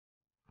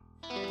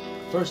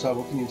First off,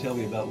 what can you tell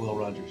me about Will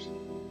Rogers?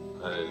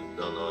 I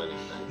don't know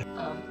anything.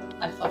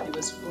 I thought he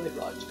was Roy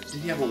Rogers.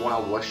 Did he have a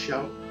Wild West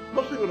show?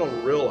 Most people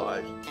don't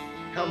realize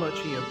how much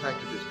he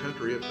impacted this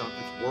country, if not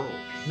this world.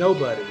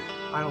 Nobody,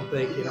 I don't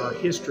think, in our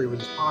history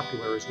was as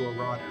popular as Will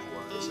Rogers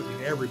was. I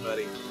mean,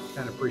 everybody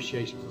had an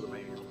appreciation for the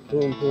man.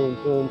 Boom, boom,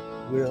 boom,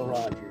 Will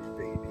Rogers,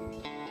 baby.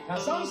 Now,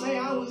 some say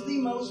I was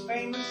the most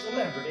famous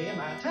celebrity in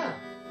my time.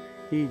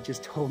 He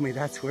just told me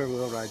that's where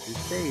Will Rogers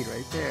stayed,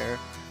 right there,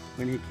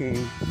 when he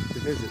came to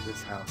visit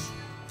this house.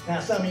 Now,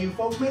 some of you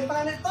folks may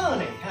find it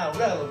funny how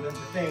relevant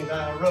the things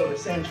I wrote a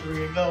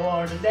century ago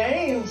are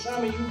today, and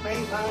some of you may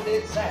find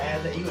it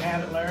sad that you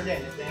haven't learned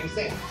anything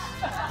since.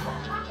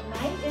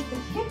 Tonight is the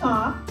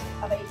kickoff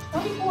of a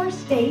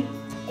 24-state,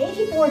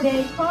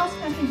 84-day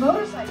cross-country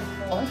motorcycle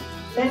tour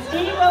that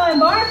Steve will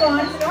embark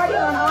on starting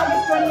on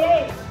August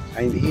 28th.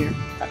 I'm here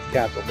at the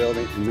Capitol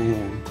building.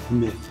 Man,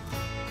 myth,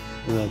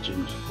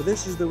 legend. So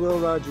this is the Will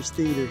Rogers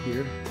Theater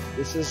here.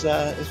 This is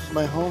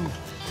my home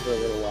for a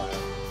little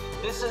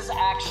while. This is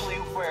actually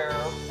where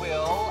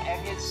Will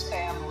and his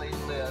family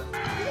live.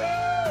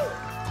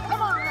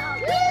 Come on now,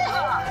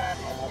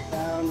 I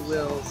found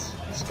Will's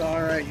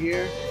star right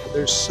here.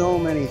 There's so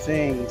many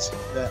things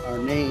that are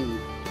named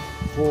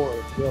for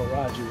Will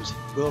Rogers.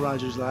 Will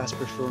Rogers' last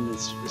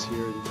performance was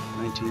here in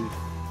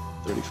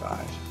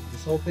 1935.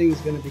 This whole thing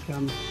is going to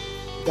become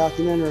a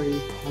documentary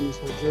on this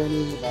whole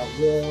journey about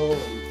Will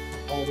and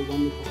all the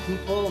wonderful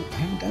people. I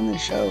haven't done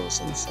this show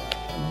since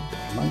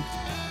Anti-Bunk.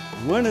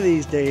 One of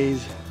these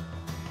days,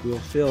 we'll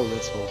fill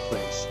this whole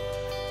place.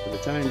 For the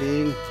time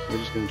being, we're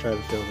just going to try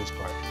to fill this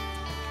part.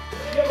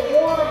 Give a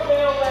warm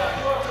bell that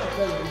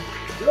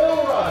for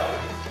Will Rogers.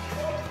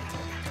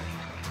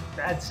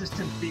 Bad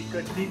systems beat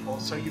good people,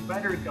 so you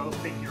better go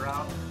figure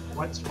out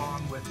what's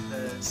wrong with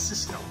the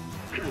system.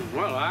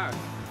 Well,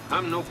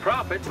 I'm no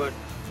prophet, but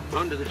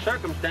under the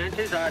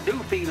circumstances, I do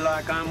feel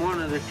like I'm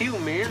one of the few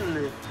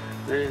men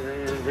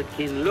that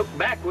can look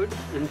backwards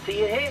and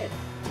see ahead.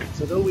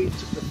 So though we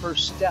took the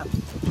first step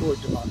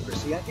toward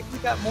democracy, I think we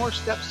got more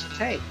steps to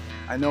take.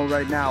 I know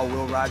right now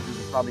Will Rogers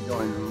is probably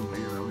going,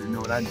 you know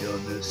what I'd do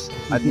with this.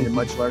 I'd need a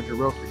much larger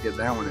rope to get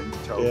that one in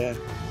tow. Yeah.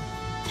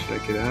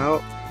 Check it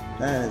out.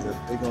 That is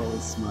a big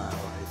old smile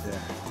right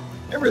there.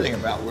 Everything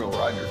about Will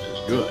Rogers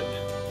is good.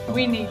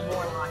 We need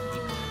more like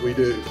him. We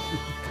do. There's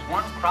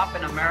one crop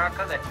in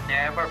America that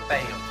never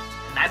fails,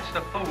 and that's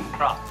the food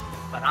crop.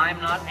 But I'm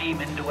not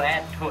aiming to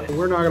add to it.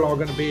 We're not all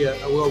going to be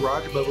a Will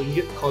Rogers, but we can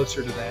get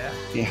closer to that.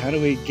 Yeah, how do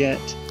we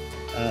get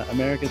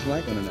Americans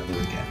like one another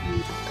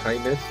again?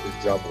 Kindness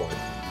is job one.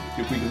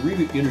 If we can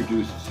really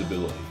introduce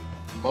civility.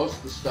 Most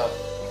of the stuff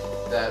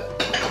that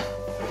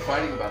we're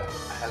fighting about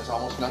has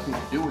almost nothing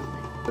to do with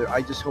me.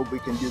 I just hope we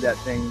can do that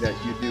thing that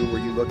you do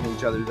where you look in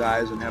each other's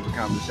eyes and have a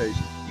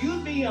conversation.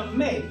 You'd be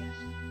amazed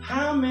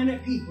how many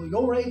people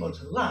you're able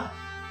to love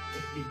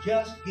if you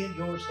just give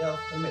yourself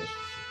permission.